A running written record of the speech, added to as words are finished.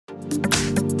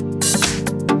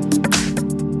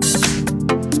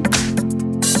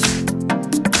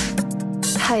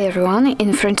Hi everyone,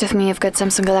 in front of me I've got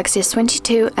Samsung Galaxy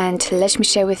S22 and let me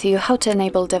share with you how to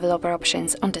enable developer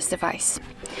options on this device.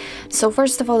 So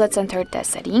first of all, let's enter the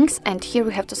settings, and here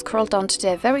we have to scroll down to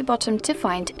the very bottom to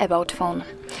find About Phone.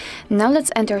 Now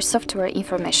let's enter software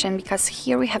information, because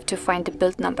here we have to find the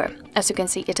build number. As you can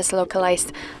see, it is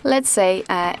localized, let's say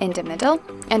in the middle,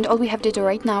 and all we have to do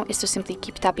right now is to simply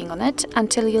keep tapping on it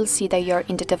until you'll see that you're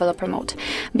in the developer mode.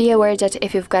 Be aware that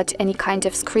if you've got any kind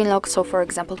of screen lock, so for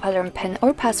example pattern, PIN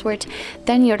or password,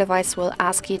 then your device will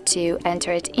ask you to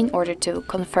enter it in order to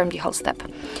confirm the whole step.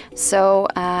 So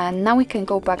now we can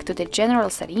go back to the general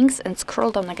settings and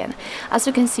scroll down again. As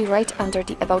you can see, right under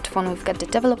the About Phone we've got the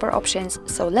developer options,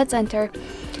 so let's enter.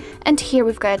 And here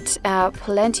we've got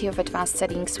plenty of advanced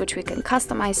settings which we can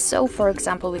customize. So for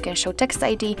example, we can show text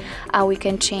ID, we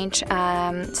can change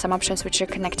some options which are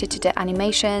connected to the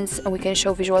animations, we can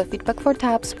show visual feedback for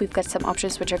tabs, we've got some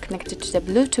options which are connected to the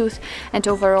Bluetooth and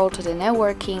overall to the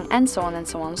networking, and so on and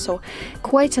so on. So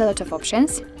quite a lot of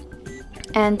options.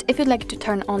 And if you'd like to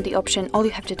turn on the option, all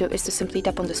you have to do is to simply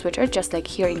tap on the switcher, just like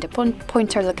here in the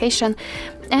pointer location,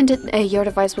 and your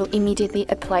device will immediately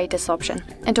apply this option.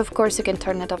 And of course you can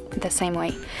turn it off the same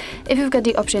way. If you've got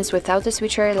the options without the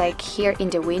switcher, like here in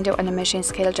the window animation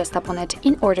scale, just tap on it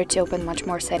in order to open much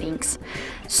more settings.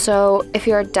 So if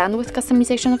you're done with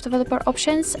customization of developer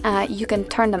options, you can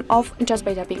turn them off just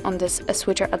by tapping on this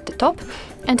switcher at the top.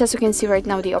 And as you can see right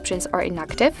now, the options are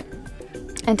inactive.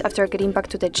 And after getting back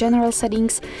to the general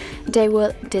settings, they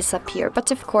will disappear.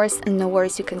 But of course, no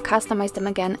worries, you can customize them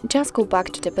again. Just go back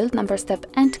to the build number step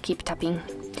and keep tapping.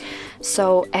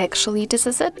 So actually this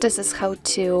is it. This is how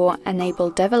to enable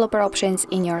developer options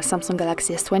in your Samsung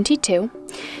Galaxy S22.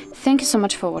 Thank you so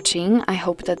much for watching. I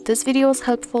hope that this video was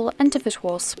helpful, and if it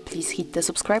was, please hit the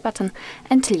subscribe button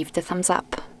and leave the thumbs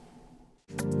up.